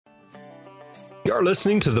You're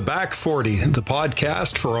listening to The Back 40, the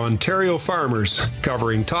podcast for Ontario farmers,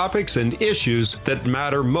 covering topics and issues that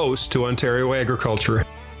matter most to Ontario agriculture.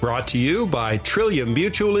 Brought to you by Trillium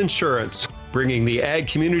Mutual Insurance, bringing the ag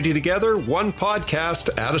community together one podcast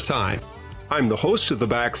at a time. I'm the host of The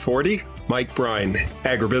Back 40, Mike Bryan,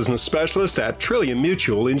 agribusiness specialist at Trillium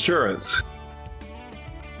Mutual Insurance.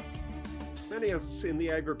 Many of us in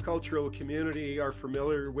the agricultural community are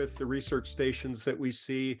familiar with the research stations that we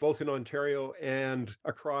see both in Ontario and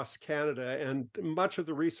across Canada, and much of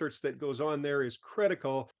the research that goes on there is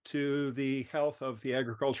critical to the health of the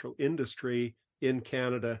agricultural industry in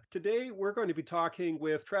Canada. Today, we're going to be talking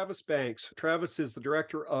with Travis Banks. Travis is the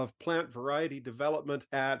Director of Plant Variety Development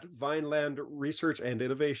at Vineland Research and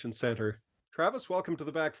Innovation Centre. Travis, welcome to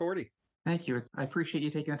the Back 40. Thank you. I appreciate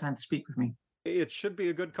you taking the time to speak with me. It should be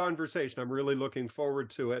a good conversation. I'm really looking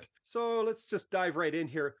forward to it. So let's just dive right in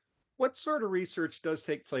here. What sort of research does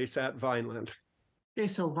take place at Vineland? Okay,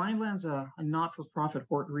 so Vineland's a not-for-profit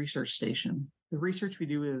hort research station. The research we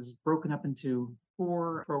do is broken up into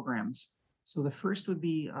 4 programs. So the first would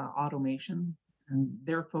be automation, and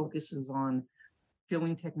their focus is on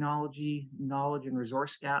filling technology, knowledge, and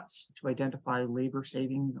resource gaps to identify labor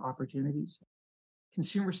savings opportunities.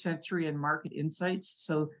 Consumer sensory and market insights.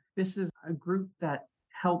 So this is a group that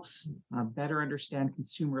helps better understand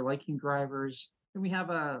consumer liking drivers. And we have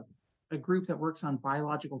a group that works on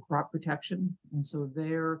biological crop protection. And so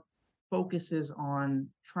their focus is on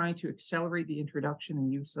trying to accelerate the introduction and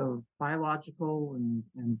use of biological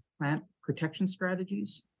and plant protection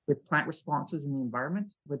strategies with plant responses in the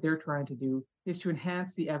environment. What they're trying to do is to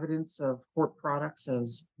enhance the evidence of hort products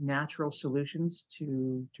as natural solutions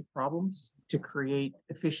to problems, to create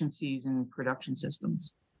efficiencies in production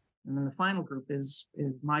systems. And then the final group is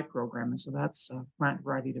my program. And so that's plant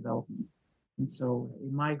variety development. And so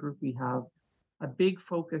in my group, we have a big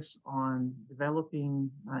focus on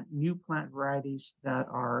developing new plant varieties that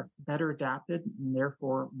are better adapted and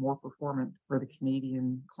therefore more performant for the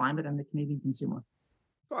Canadian climate and the Canadian consumer.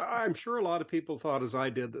 I'm sure a lot of people thought, as I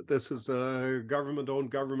did, that this is a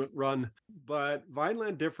government-owned, government-run, but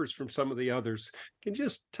Vineland differs from some of the others. Can you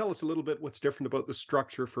just tell us a little bit what's different about the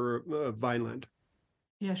structure for Vineland?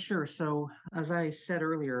 Yeah, sure. So as I said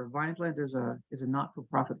earlier, Vineland is a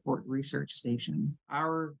not-for-profit hort research station.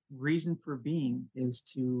 Our reason for being is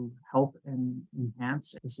to help and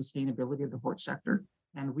enhance the sustainability of the hort sector.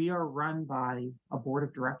 And we are run by a board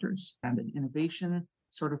of directors and an innovation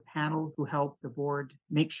sort of panel who help the board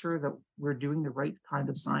make sure that we're doing the right kind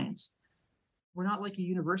of science. We're not like a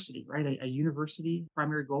university, right? A university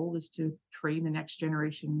primary goal is to train the next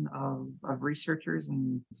generation of researchers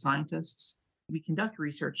and scientists. We conduct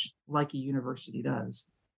research like a university does.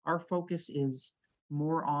 Our focus is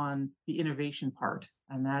more on the innovation part,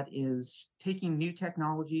 and that is taking new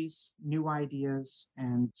technologies, new ideas,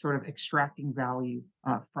 and sort of extracting value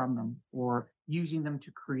from them or using them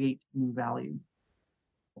to create new value.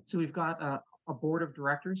 So we've got a board of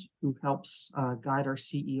directors who helps guide our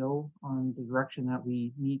CEO on the direction that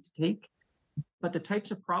we need to take. But the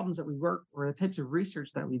types of problems that we work or the types of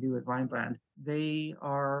research that we do at Vineland, they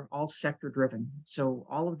are all sector driven. So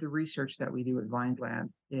all of the research that we do at Vineland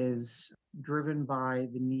is driven by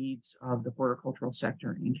the needs of the horticultural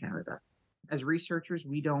sector in Canada. As researchers,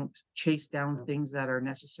 we don't chase down things that are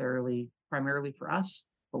necessarily primarily for us,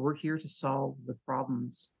 but we're here to solve the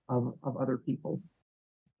problems of other people.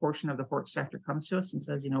 Portion of the hort sector comes to us and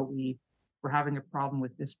says, we're having a problem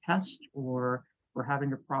with this pest, or we're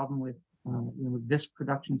having a problem with this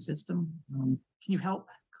production system. Can you help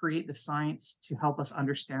create the science to help us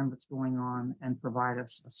understand what's going on and provide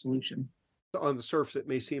us a solution? On the surface, it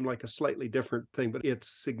may seem like a slightly different thing, but it's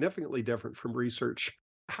significantly different from research.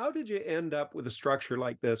 How did you end up with a structure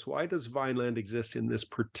like this? Why does Vineland exist in this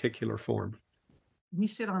particular form? We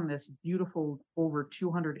sit on this beautiful over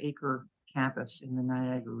 200-acre campus in the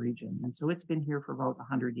Niagara region. And so it's been here for about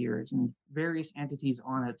 100 years and various entities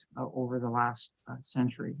on it over the last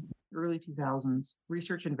century. Early 2000s,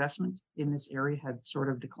 research investment in this area had sort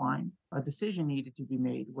of declined. A decision needed to be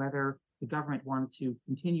made whether the government wanted to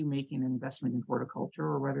continue making an investment in horticulture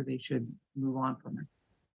or whether they should move on from it.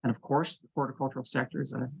 And of course, the horticultural sector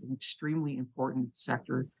is an extremely important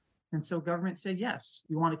sector. And so government said, yes,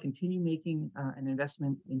 we want to continue making an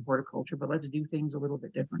investment in horticulture, but let's do things a little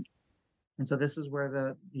bit different. And so this is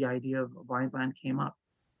where the idea of Vineland came up.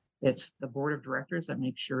 It's the board of directors that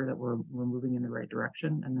makes sure that we're moving in the right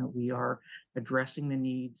direction and that we are addressing the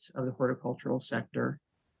needs of the horticultural sector.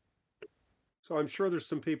 So I'm sure there's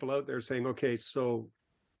some people out there saying, okay, so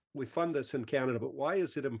We fund this in Canada, but why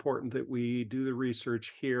is it important that we do the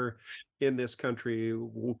research here in this country?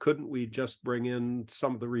 Couldn't we just bring in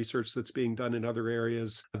some of the research that's being done in other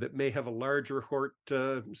areas that may have a larger hort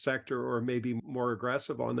sector or maybe more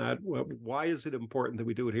aggressive on that? Why is it important that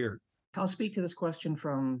we do it here? I'll speak to this question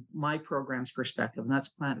from my program's perspective, and that's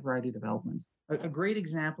plant variety development. A great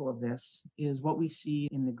example of this is what we see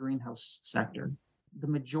in the greenhouse sector. The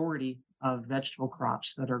majority of vegetable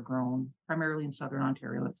crops that are grown primarily in southern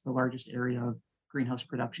Ontario, that's the largest area of greenhouse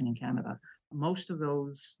production in Canada. Most of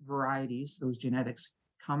those varieties, those genetics,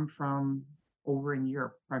 come from over in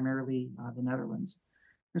Europe, primarily the Netherlands.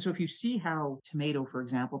 And so if you see how tomato, for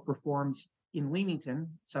example, performs in Leamington,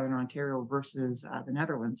 southern Ontario versus the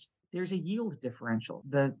Netherlands, there's a yield differential.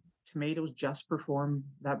 The tomatoes just perform,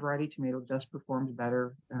 that variety of tomato just performs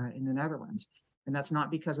better in the Netherlands. And that's not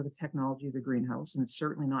because of the technology of the greenhouse, and it's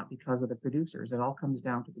certainly not because of the producers. It all comes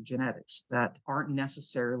down to the genetics that aren't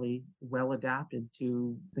necessarily well adapted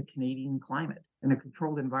to the Canadian climate. In a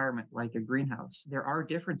controlled environment like a greenhouse, there are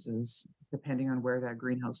differences depending on where that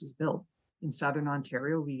greenhouse is built. In southern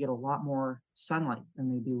Ontario, we get a lot more sunlight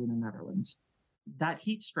than they do in the Netherlands. That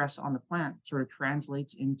heat stress on the plant sort of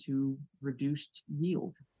translates into reduced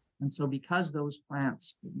yield. And so because those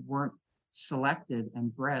plants weren't selected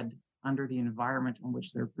and bred under the environment in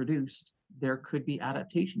which they're produced, there could be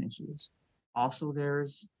adaptation issues. Also,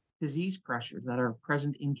 there's disease pressures that are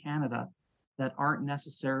present in Canada that aren't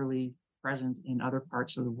necessarily present in other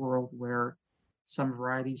parts of the world where some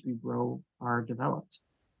varieties we grow are developed.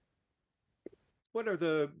 What are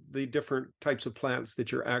the different types of plants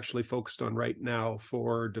that you're actually focused on right now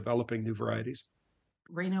for developing new varieties?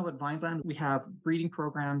 Right now at Vineland, we have breeding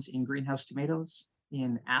programs in greenhouse tomatoes,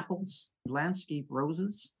 in apples, landscape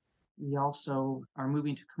roses. We also are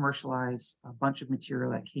moving to commercialize a bunch of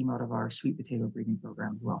material that came out of our sweet potato breeding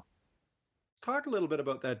program as well. Talk a little bit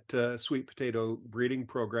about that sweet potato breeding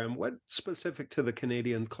program. What specific to the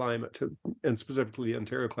Canadian climate and specifically the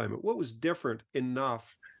Ontario climate, what was different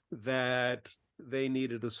enough that they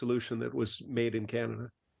needed a solution that was made in Canada?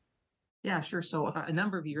 Yeah, sure. So a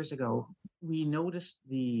number of years ago, we noticed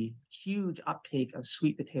the huge uptake of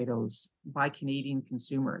sweet potatoes by Canadian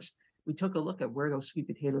consumers. We took a look at where those sweet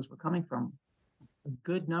potatoes were coming from. A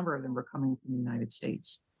good number of them were coming from the United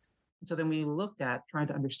States. And so then we looked at trying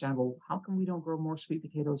to understand, well, how come we don't grow more sweet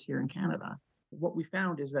potatoes here in Canada? What we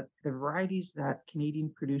found is that the varieties that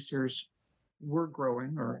Canadian producers were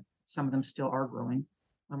growing, or some of them still are growing,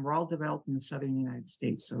 were all developed in the southern United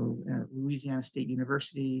States. So Louisiana State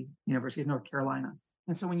University, University of North Carolina.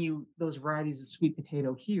 And so when those varieties of sweet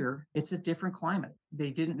potato here, it's a different climate. They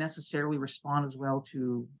didn't necessarily respond as well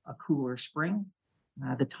to a cooler spring,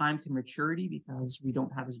 the time to maturity, because we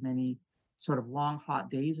don't have as many sort of long, hot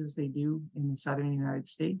days as they do in the southern United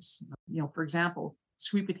States. For example,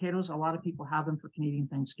 sweet potatoes, a lot of people have them for Canadian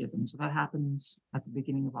Thanksgiving. So that happens at the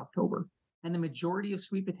beginning of October. And the majority of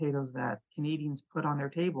sweet potatoes that Canadians put on their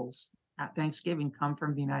tables at Thanksgiving come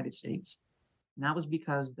from the United States. And that was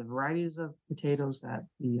because the varieties of potatoes that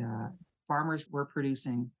the farmers were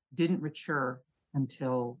producing didn't mature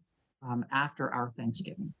until after our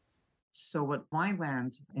Thanksgiving. So what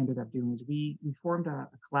Vineland ended up doing is we formed a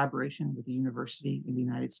collaboration with a university in the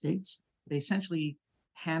United States. They essentially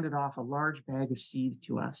handed off a large bag of seed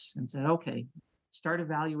to us and said, okay, start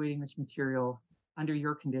evaluating this material under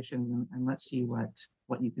your conditions and let's see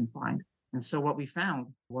what you can find. And so what we found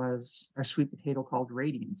was a sweet potato called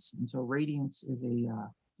Radiance. And so Radiance is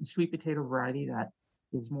a sweet potato variety that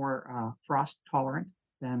is more frost tolerant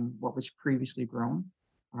than what was previously grown.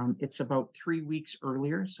 It's about 3 weeks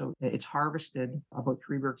earlier. So it's harvested about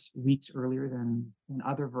 3 weeks earlier than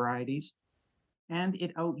other varieties. And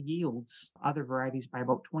it out yields other varieties by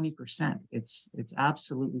about 20%. It's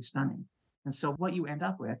absolutely stunning. And so what you end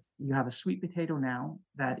up with, you have a sweet potato now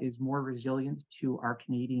that is more resilient to our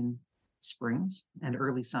Canadian springs and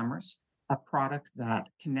early summers, a product that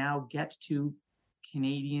can now get to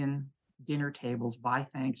Canadian dinner tables by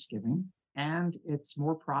Thanksgiving. And it's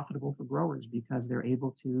more profitable for growers because they're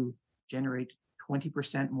able to generate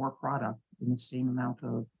 20% more product in the same amount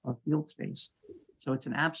of field space. So it's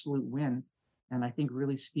an absolute win. And I think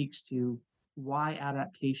really speaks to why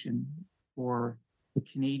adaptation for the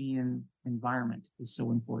Canadian environment is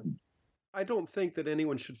so important. I don't think that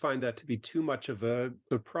anyone should find that to be too much of a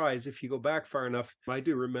surprise. If you go back far enough, I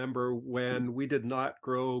do remember when we did not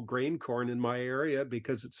grow grain corn in my area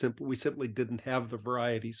because we simply didn't have the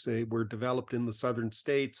varieties. They were developed in the southern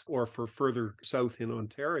states or for further south in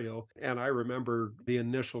Ontario. And I remember the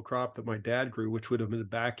initial crop that my dad grew, which would have been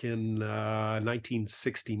back in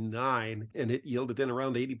 1969, and it yielded in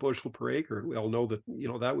around 80 bushel per acre. We all know that,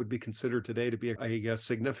 that would be considered today to be a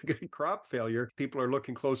significant crop failure. People are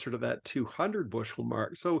looking closer to that 200 bushel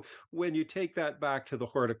mark. So when you take that back to the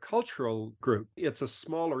horticultural group, it's a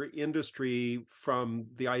smaller industry from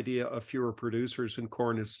the idea of fewer producers, and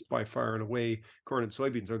corn is by far and away, corn and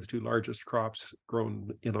soybeans are the two largest crops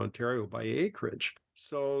grown in Ontario by acreage.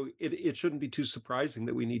 So it shouldn't be too surprising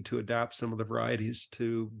that we need to adapt some of the varieties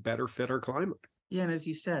to better fit our climate. Yeah, and as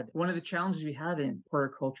you said, one of the challenges we have in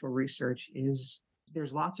horticultural research is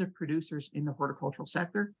there's lots of producers in the horticultural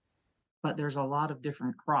sector, but there's a lot of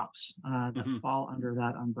different crops that fall under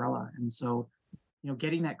that umbrella. And so,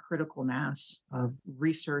 getting that critical mass of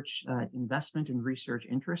research investment and research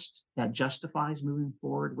interest that justifies moving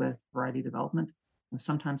forward with variety development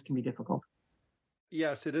sometimes can be difficult.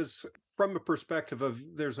 Yes, it is from a perspective of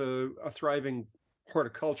there's a thriving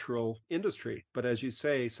horticultural industry. But as you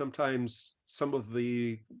say, sometimes some of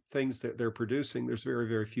the things that they're producing, there's very,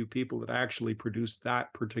 very few people that actually produce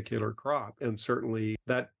that particular crop. And certainly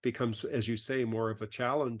that becomes, as you say, more of a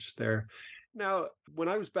challenge there. Now, when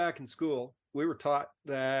I was back in school, we were taught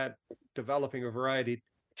that developing a variety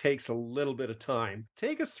takes a little bit of time.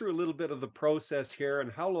 Take us through a little bit of the process here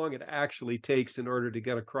and how long it actually takes in order to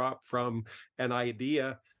get a crop from an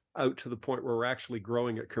idea out to the point where we're actually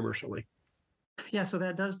growing it commercially. Yeah, so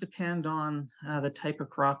that does depend on the type of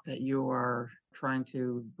crop that you are trying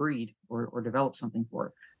to breed or develop something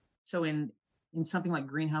for. So in something like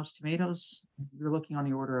greenhouse tomatoes, you're looking on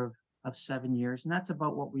the order of 7 years, and that's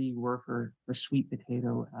about what we were for sweet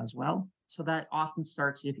potato as well. So that often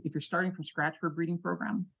starts, if you're starting from scratch for a breeding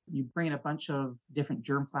program, you bring in a bunch of different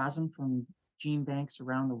germplasm from gene banks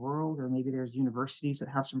around the world, or maybe there's universities that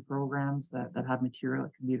have some programs that have material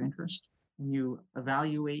that can be of interest. And you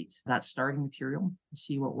evaluate that starting material to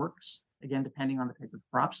see what works. Again, depending on the type of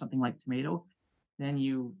crop, something like tomato, then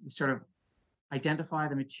you sort of identify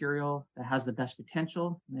the material that has the best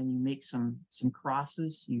potential, and then you make some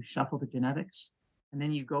crosses, you shuffle the genetics, and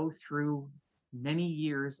then you go through many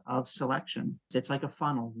years of selection. It's like a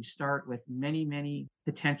funnel. You start with many, many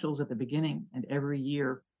potentials at the beginning, and every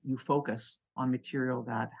year you focus on material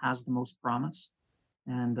that has the most promise.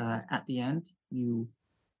 And at the end, you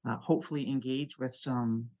hopefully engage with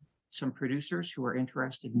some producers who are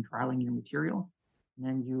interested in trialing your material. And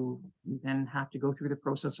then you then have to go through the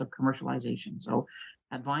process of commercialization. So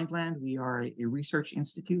at Vineland, we are a research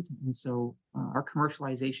institute. And so our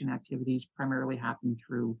commercialization activities primarily happen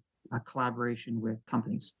through collaboration with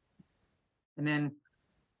companies. And then,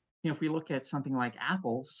 if we look at something like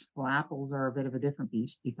apples, well, apples are a bit of a different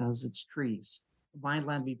beast because it's trees. At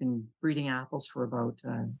Vineland, we've been breeding apples for about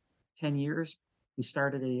 10 years. We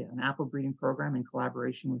started an apple breeding program in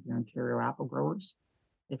collaboration with the Ontario apple growers.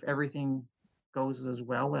 If everything goes as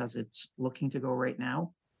well as it's looking to go right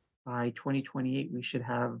now, by 2028, we should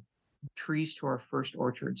have trees to our first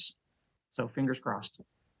orchards. So fingers crossed.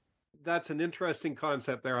 That's an interesting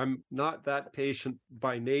concept there. I'm not that patient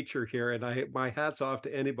by nature here, and my hat's off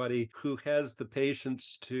to anybody who has the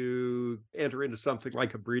patience to enter into something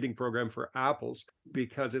like a breeding program for apples,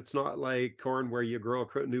 because it's not like corn where you grow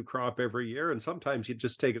a new crop every year, and sometimes you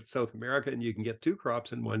just take it to South America and you can get two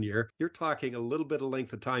crops in 1 year. You're talking a little bit of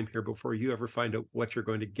length of time here before you ever find out what you're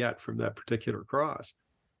going to get from that particular cross.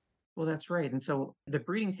 Well, that's right. And so the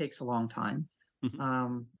breeding takes a long time.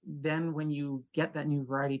 Then when you get that new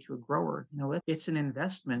variety to a grower, it's an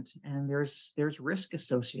investment, and there's risk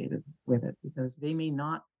associated with it because they may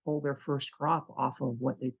not pull their first crop off of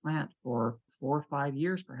what they plant for 4 or 5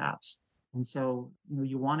 years, perhaps. And so,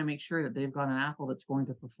 you want to make sure that they've got an apple that's going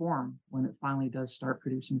to perform when it finally does start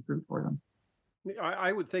producing fruit for them.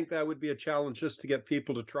 I would think that would be a challenge just to get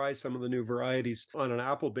people to try some of the new varieties on an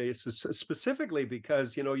apple basis, specifically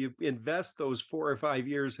because, you invest those 4 or 5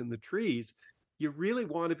 years in the trees. You really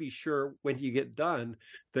want to be sure when you get done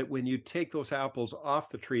that when you take those apples off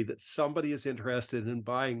the tree, that somebody is interested in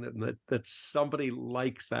buying them, that somebody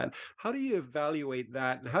likes that. How do you evaluate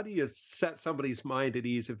that? And how do you set somebody's mind at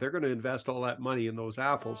ease if they're going to invest all that money in those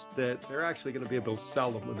apples, that they're actually going to be able to sell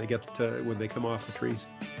them when they come off the trees?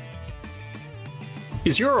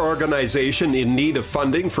 Is your organization in need of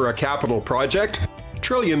funding for a capital project?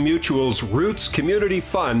 Trillium Mutual's Roots Community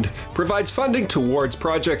Fund provides funding towards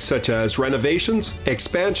projects such as renovations,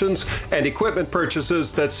 expansions, and equipment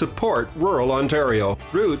purchases that support rural Ontario.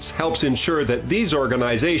 Roots helps ensure that these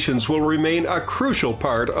organizations will remain a crucial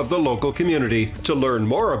part of the local community. To learn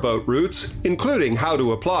more about Roots, including how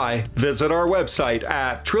to apply, visit our website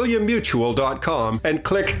at trilliummutual.com and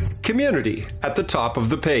click Community at the top of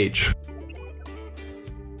the page.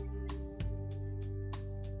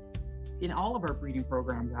 In all of our breeding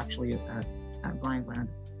programs, actually, at Vineland,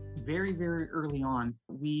 very, very early on,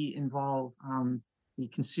 we involve the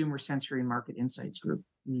Consumer Sensory and Market Insights Group.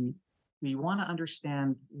 We want to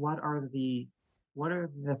understand what are the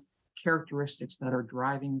characteristics that are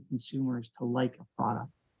driving consumers to like a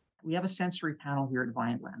product. We have a sensory panel here at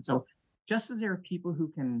Vineland. So just as there are people who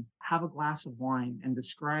can have a glass of wine and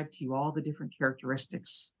describe to you all the different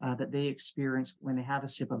characteristics that they experience when they have a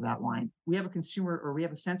sip of that wine, we have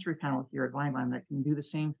a sensory panel here at Vineland that can do the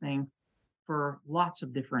same thing for lots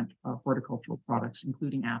of different horticultural products,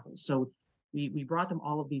 including apples. So we brought them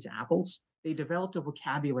all of these apples. They developed a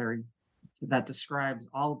vocabulary that describes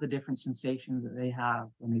all of the different sensations that they have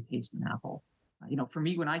when they taste an apple. For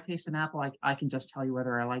me, when I taste an apple, I can just tell you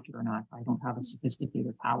whether I like it or not. I don't have a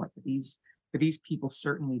sophisticated palate, but these people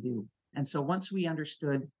certainly do. And so once we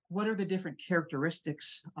understood what are the different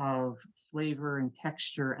characteristics of flavor and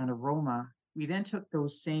texture and aroma, we then took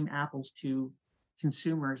those same apples to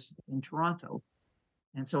consumers in Toronto.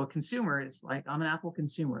 And so a consumer is like, I'm an apple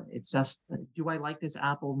consumer. It's just, do I like this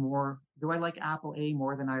apple more? Do I like apple A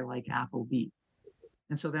more than I like apple B?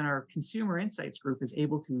 And so then our consumer insights group is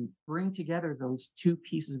able to bring together those two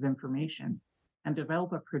pieces of information and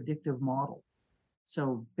develop a predictive model.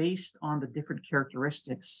 So based on the different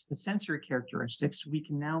characteristics, the sensory characteristics, we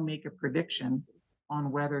can now make a prediction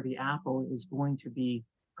on whether the apple is going to be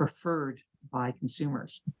preferred by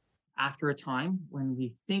consumers. After a time, when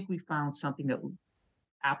we think we found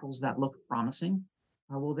apples that look promising,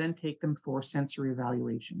 we'll then take them for sensory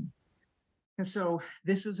evaluation. And so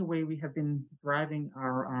this is a way we have been driving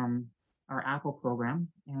our apple program.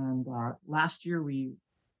 And last year we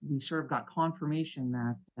sort of got confirmation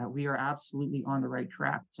that we are absolutely on the right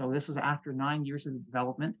track. So this is after 9 years of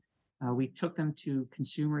development. We took them to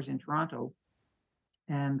consumers in Toronto,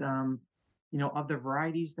 and of the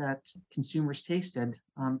varieties that consumers tasted,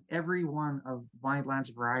 every one of Vineland's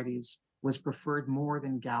varieties was preferred more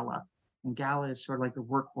than Gala. And Gala is sort of like the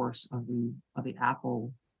workhorse of the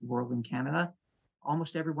apple world in Canada.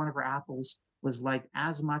 Almost every one of our apples was liked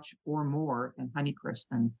as much or more than Honeycrisp,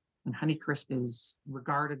 and Honeycrisp is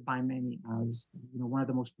regarded by many as one of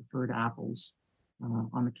the most preferred apples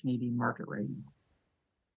on the Canadian market right now.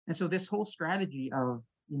 And so this whole strategy of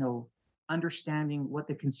understanding what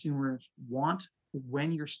the consumers want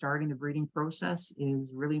when you're starting the breeding process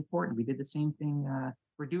is really important. We did the same thing.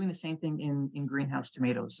 We're doing the same thing in greenhouse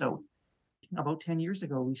tomatoes. So about 10 years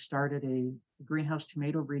ago, we started a greenhouse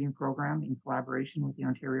tomato breeding program in collaboration with the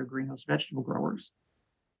Ontario Greenhouse Vegetable Growers.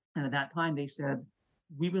 And at that time, they said,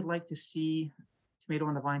 we would like to see tomato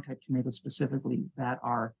on the vine type tomatoes specifically that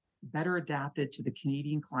are better adapted to the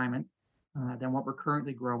Canadian climate than what we're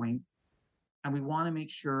currently growing. And we want to make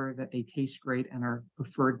sure that they taste great and are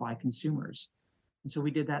preferred by consumers. And so we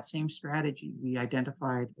did that same strategy. We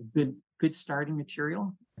identified a good starting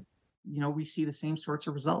material. We see the same sorts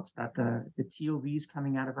of results, that the TOVs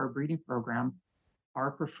coming out of our breeding program are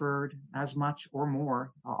preferred as much or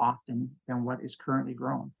more often than what is currently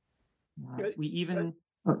grown. We even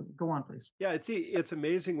go on, please. Yeah, it's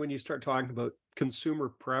amazing when you start talking about consumer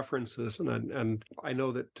preferences, and I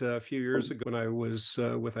know that a few years ago when I was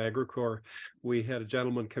with Agricor, we had a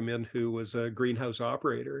gentleman come in who was a greenhouse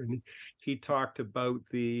operator, and he talked about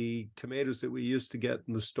the tomatoes that we used to get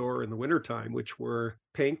in the store in the wintertime, which were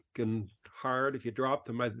pink and hard. If you dropped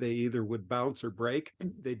them, they either would bounce or break.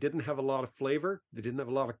 They didn't have a lot of flavor. They didn't have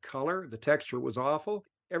a lot of color. The texture was awful.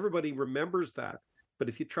 Everybody remembers that. But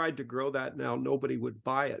if you tried to grow that now, nobody would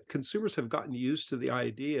buy it. Consumers have gotten used to the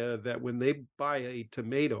idea that when they buy a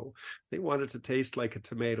tomato, they want it to taste like a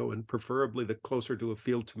tomato, and preferably the closer to a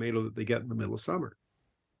field tomato that they get in the middle of summer.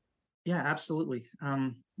 Yeah, absolutely.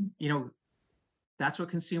 That's what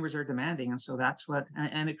consumers are demanding. And so that's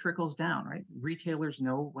and it trickles down, right? Retailers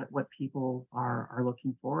know what people are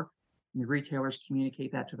looking for. And the retailers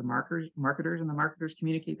communicate that to the marketers, and the marketers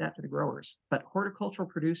communicate that to the growers. But horticultural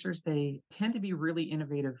producers, they tend to be really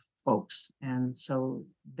innovative folks. And so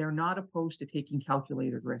they're not opposed to taking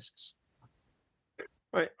calculated risks.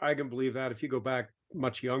 I can believe that. If you go back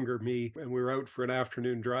much younger, me, and we were out for an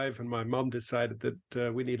afternoon drive, and my mom decided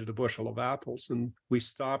that we needed a bushel of apples, and we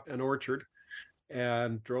stopped an orchard.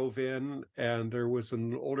 and drove in, and there was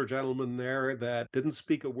an older gentleman there that didn't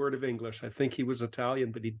speak a word of English. I think he was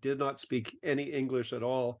Italian, but he did not speak any English at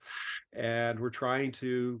all. And we're trying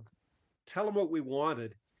to tell him what we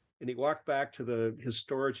wanted. And he walked back to his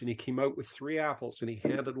storage and he came out with 3 apples and he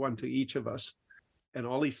handed one to each of us. And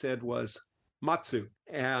all he said was, Matsu.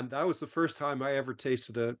 And that was the first time I ever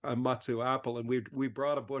tasted a Matsu apple. And we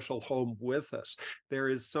brought a bushel home with us. There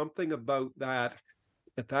is something about that,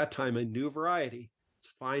 at that time, a new variety.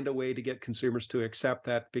 Find a way to get consumers to accept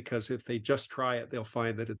that, because if they just try it, they'll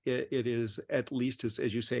find that it is at least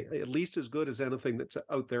as you say, at least as good as anything that's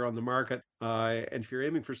out there on the market. And if you're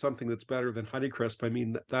aiming for something that's better than Honeycrisp, I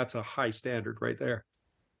mean, that's a high standard right there.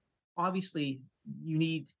 Obviously, you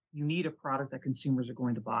need a product that consumers are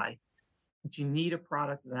going to buy, but you need a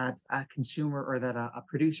product that a consumer or that a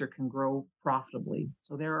producer can grow profitably.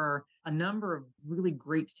 So there are a number of really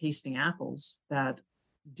great tasting apples that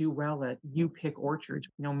do well at you pick orchards.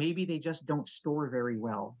 Maybe they just don't store very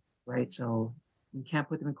well, right? So you can't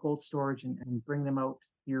put them in cold storage and bring them out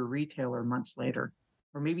to your retailer months later.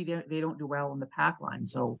 Or maybe they don't do well in the pack line.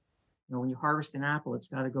 So, when you harvest an apple, it's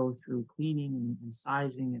got to go through cleaning and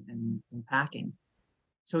sizing and packing.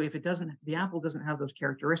 So if the apple doesn't have those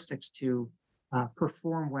characteristics to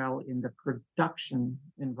perform well in the production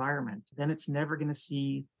environment, then it's never going to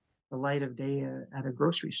see the light of day at a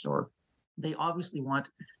grocery store. They obviously want,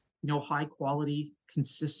 high quality,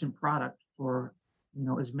 consistent product for,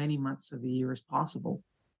 as many months of the year as possible.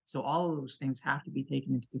 So all of those things have to be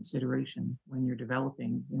taken into consideration when you're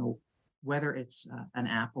developing, whether it's an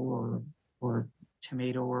apple or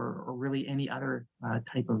tomato or really any other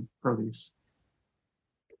type of produce.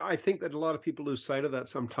 I think that a lot of people lose sight of that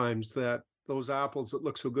sometimes, that those apples that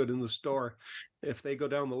look so good in the store, if they go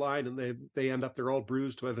down the line and they end up, they're all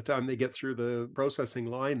bruised by the time they get through the processing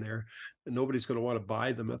line there, and nobody's going to want to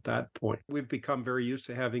buy them at that point. We've become very used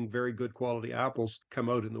to having very good quality apples come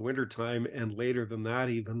out in the wintertime and later than that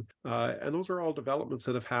even. And those are all developments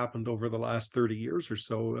that have happened over the last 30 years or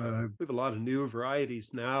so. We have a lot of new varieties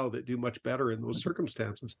now that do much better in those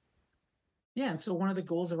circumstances. Yeah, and so one of the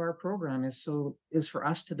goals of our program is for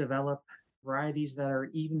us to develop varieties that are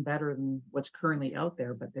even better than what's currently out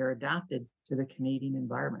there, but they're adapted to the Canadian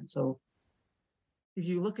environment. So if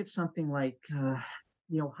you look at something like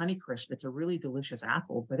Honeycrisp, it's a really delicious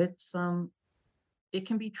apple, but it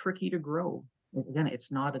can be tricky to grow. Again,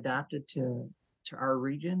 it's not adapted to our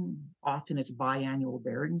region. Often it's biannual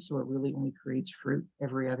bearing, so it really only creates fruit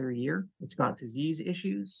every other year. It's got disease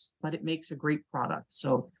issues, but it makes a great product.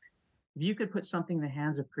 So if you could put something in the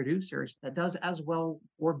hands of producers that does as well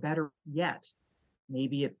or better yet,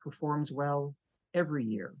 maybe it performs well every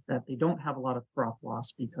year, that they don't have a lot of crop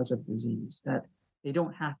loss because of disease, that they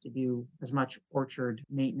don't have to do as much orchard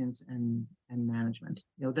maintenance and management,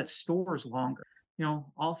 that stores longer,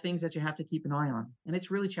 all things that you have to keep an eye on. And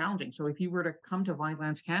it's really challenging. So if you were to come to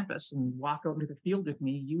Vineland's campus and walk out into the field with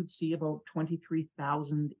me, you would see about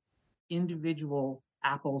 23,000 individual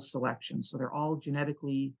apple selections. So they're all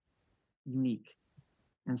genetically unique.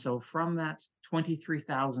 And so from that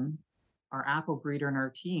 23,000, our apple breeder and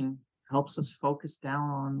our team helps us focus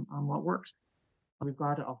down on what works. We've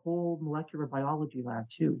got a whole molecular biology lab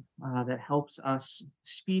too that helps us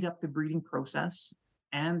speed up the breeding process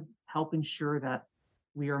and help ensure that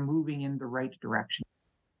we are moving in the right direction.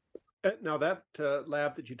 Now, that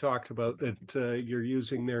lab that you talked about that you're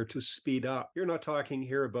using there to speed up, you're not talking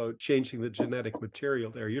here about changing the genetic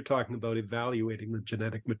material there. You're talking about evaluating the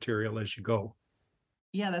genetic material as you go.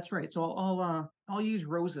 Yeah, that's right. So I'll use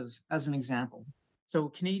roses as an example. So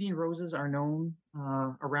Canadian roses are known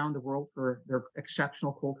around the world for their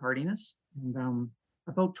exceptional cold hardiness. And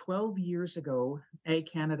about 12 years ago, Ag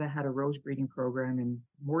Canada had a rose breeding program in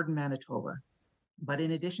Morden, Manitoba. But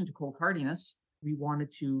in addition to cold hardiness, we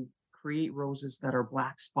wanted to create roses that are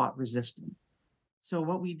black spot resistant. So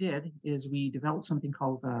what we did is we developed something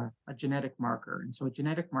called a genetic marker. And so a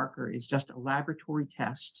genetic marker is just a laboratory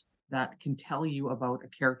test that can tell you about a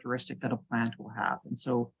characteristic that a plant will have. And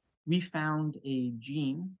so we found a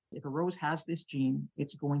gene. If a rose has this gene,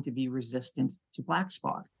 it's going to be resistant to black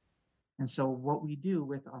spot. And so what we do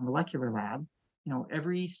with our molecular lab,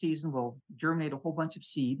 every season we'll germinate a whole bunch of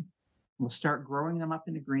seed. We'll start growing them up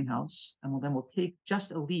in the greenhouse, and we'll take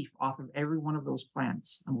just a leaf off of every one of those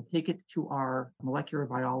plants, and we'll take it to our molecular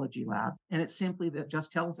biology lab. And it simply that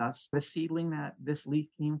just tells us the seedling that this leaf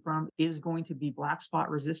came from is going to be black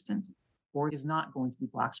spot resistant or is not going to be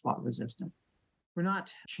black spot resistant. We're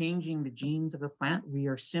not changing the genes of the plant. We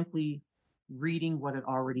are simply reading what it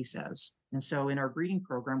already says. And so in our breeding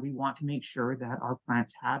program, we want to make sure that our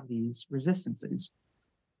plants have these resistances.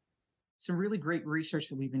 some really great research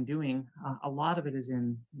that we've been doing. A lot of it is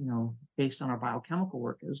based on our biochemical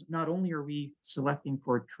work. Is not only are we selecting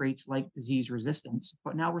for traits like disease resistance,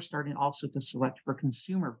 but now we're starting also to select for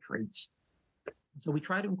consumer traits. So we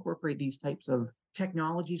try to incorporate these types of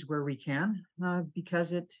technologies where we can,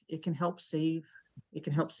 because it can help save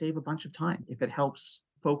a bunch of time. If it helps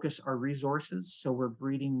focus our resources so we're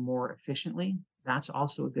breeding more efficiently, that's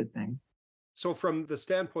also a good thing. So, from the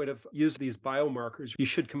standpoint of using these biomarkers, you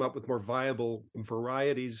should come up with more viable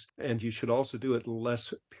varieties, and you should also do it in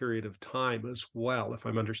less period of time as well, if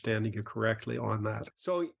I'm understanding you correctly on that.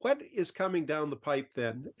 So, what is coming down the pipe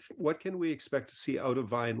then? What can we expect to see out of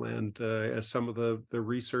Vineland as some of the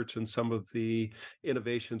research and some of the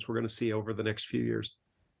innovations we're going to see over the next few years?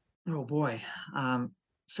 Oh boy.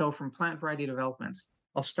 So from plant variety development,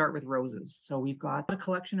 I'll start with roses. So we've got a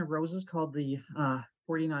collection of roses called the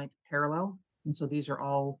 49th parallel. And so these are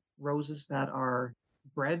all roses that are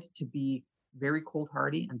bred to be very cold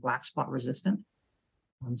hardy and black spot resistant.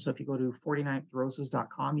 So if you go to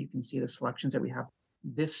 49throses.com, you can see the selections that we have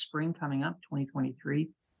this spring coming up, 2023.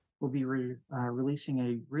 We'll be releasing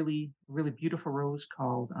a really, really beautiful rose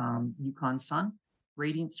called Yukon Sun.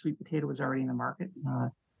 Radiant sweet potato is already in the market.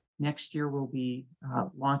 Next year, we'll be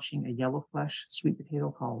launching a yellow flesh sweet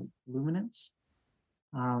potato called Luminance.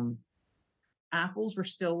 Apples, we're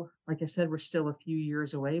still, like I said, we're still a few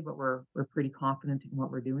years away, but we're pretty confident in what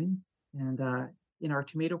we're doing. And in our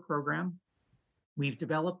tomato program, we've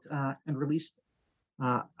developed and released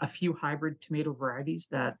a few hybrid tomato varieties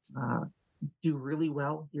that do really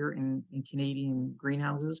well here in Canadian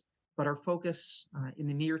greenhouses. But our focus in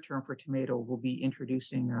the near term for tomato will be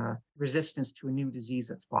introducing resistance to a new disease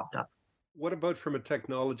that's popped up. What about from a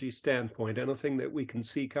technology standpoint? Anything that we can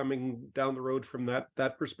see coming down the road from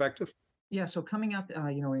that perspective? Yeah, so coming up,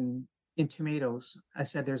 in tomatoes, I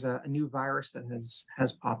said there's a new virus that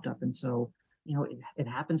has popped up, and so it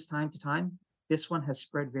happens time to time. This one has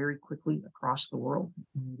spread very quickly across the world.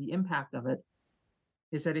 And the impact of it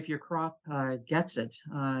is that if your crop gets it,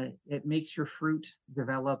 it makes your fruit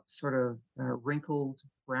develop sort of wrinkled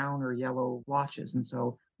brown or yellow blotches, and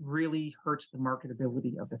so really hurts the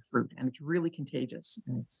marketability of the fruit. And it's really contagious,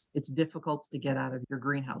 and it's difficult to get out of your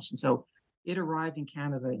greenhouse. And so it arrived in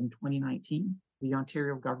Canada in 2019. The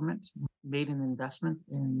Ontario government made an investment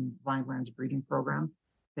in Vineland's breeding program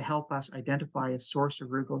to help us identify a source of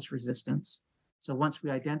rugose resistance. So once we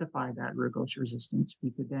identified that rugose resistance, we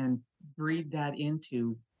could then breed that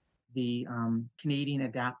into the Canadian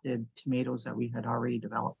adapted tomatoes that we had already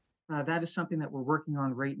developed. That is something that we're working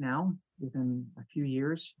on right now. Within a few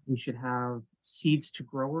years, we should have seeds to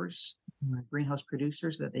growers, greenhouse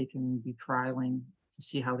producers that they can be trialing to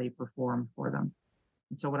see how they perform for them.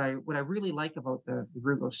 And so what I really like about the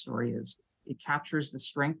rugose story is it captures the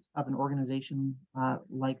strength of an organization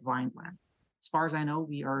like Vineland. As far as I know,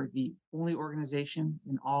 we are the only organization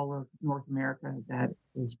in all of North America that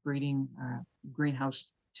is breeding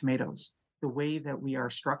greenhouse tomatoes. The way that we are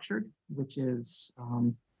structured, which is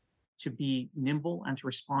to be nimble and to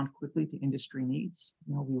respond quickly to industry needs,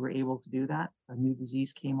 we were able to do that. A new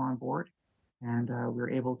disease came on board, and we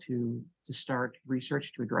were able to start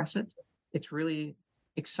research to address it. It's really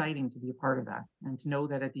exciting to be a part of that, and to know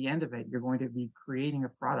that at the end of it, you're going to be creating a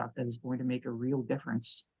product that is going to make a real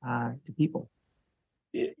difference to people.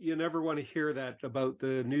 You never want to hear that about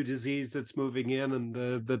the new disease that's moving in and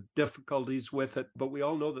the difficulties with it. But we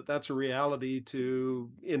all know that that's a reality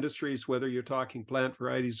to industries, whether you're talking plant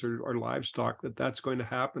varieties or livestock, that's going to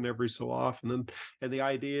happen every so often. And the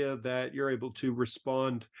idea that you're able to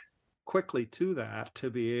respond quickly to that, to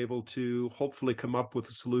be able to hopefully come up with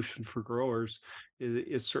a solution for growers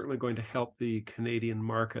is certainly going to help the Canadian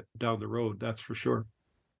market down the road. That's for sure.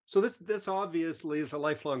 So this obviously is a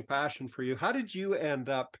lifelong passion for you. How did you end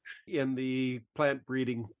up in the plant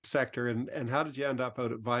breeding sector, and how did you end up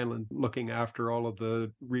out at Vineland looking after all of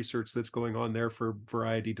the research that's going on there for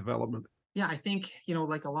variety development? Yeah, I think,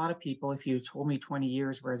 like a lot of people, if you told me 20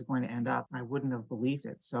 years where I was going to end up, I wouldn't have believed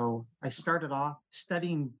it. So I started off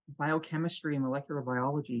studying biochemistry and molecular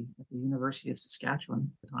biology at the University of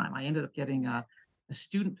Saskatchewan at the time. I ended up getting a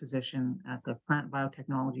student position at the Plant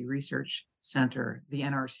Biotechnology Research Center, the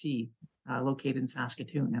NRC, located in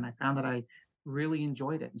Saskatoon. And I found that I really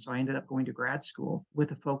enjoyed it. And so I ended up going to grad school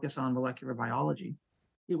with a focus on molecular biology.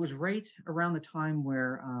 It was right around the time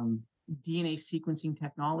where DNA sequencing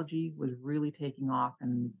technology was really taking off,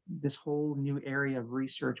 and this whole new area of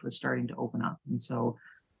research was starting to open up. And so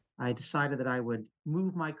I decided that I would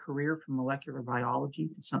move my career from molecular biology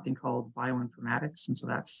to something called bioinformatics. And so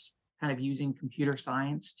that's kind of using computer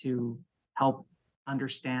science to help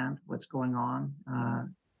understand what's going on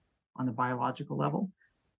the biological level.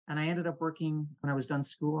 And I ended up working when I was done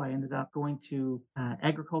school. I ended up going to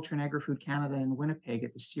Agriculture and Agri-Food Canada in Winnipeg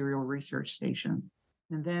at the Cereal Research Station.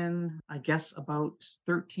 And then I guess about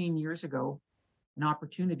 13 years ago, an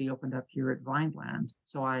opportunity opened up here at Vineland.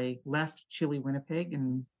 So I left chilly Winnipeg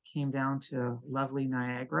and came down to lovely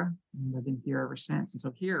Niagara. And I've been here ever since. And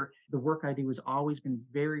so here, the work I do has always been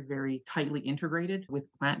very, very tightly integrated with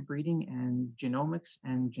plant breeding and genomics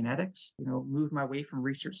and genetics. Moved my way from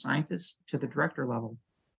research scientist to the director level.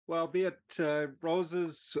 Well, be it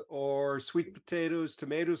roses or sweet potatoes,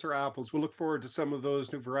 tomatoes or apples, we'll look forward to some of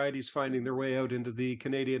those new varieties finding their way out into the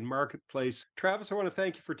Canadian marketplace. Travis, I want to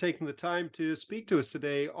thank you for taking the time to speak to us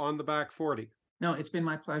today on the Back 40. No, it's been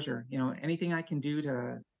my pleasure. Anything I can do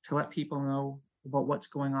to let people know about what's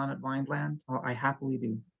going on at Vineland, I happily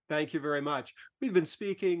do. Thank you very much. We've been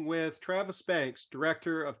speaking with Travis Banks,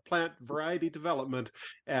 Director of Plant Variety Development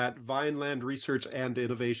at Vineland Research and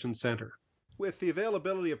Innovation Center. With the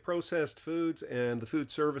availability of processed foods and the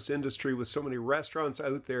food service industry with so many restaurants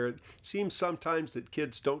out there, it seems sometimes that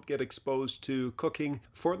kids don't get exposed to cooking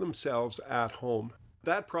for themselves at home.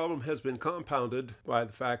 That problem has been compounded by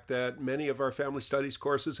the fact that many of our family studies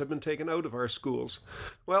courses have been taken out of our schools.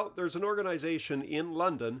 Well, there's an organization in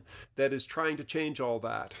London that is trying to change all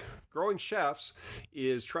that. Growing Chefs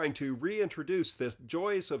is trying to reintroduce the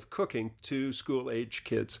joys of cooking to school-age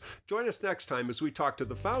kids. Join us next time as we talk to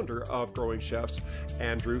the founder of Growing Chefs,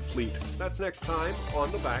 Andrew Fleet. That's next time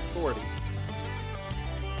on The Back 40.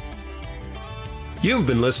 You've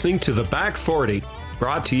been listening to The Back 40.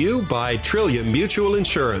 Brought to you by Trillium Mutual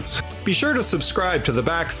Insurance. Be sure to subscribe to The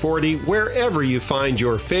Back 40 wherever you find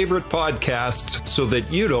your favorite podcasts so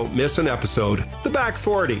that you don't miss an episode. The Back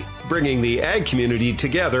 40, bringing the ag community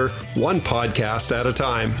together one podcast at a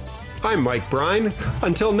time. I'm Mike Brine.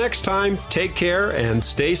 Until next time, take care and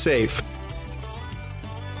stay safe.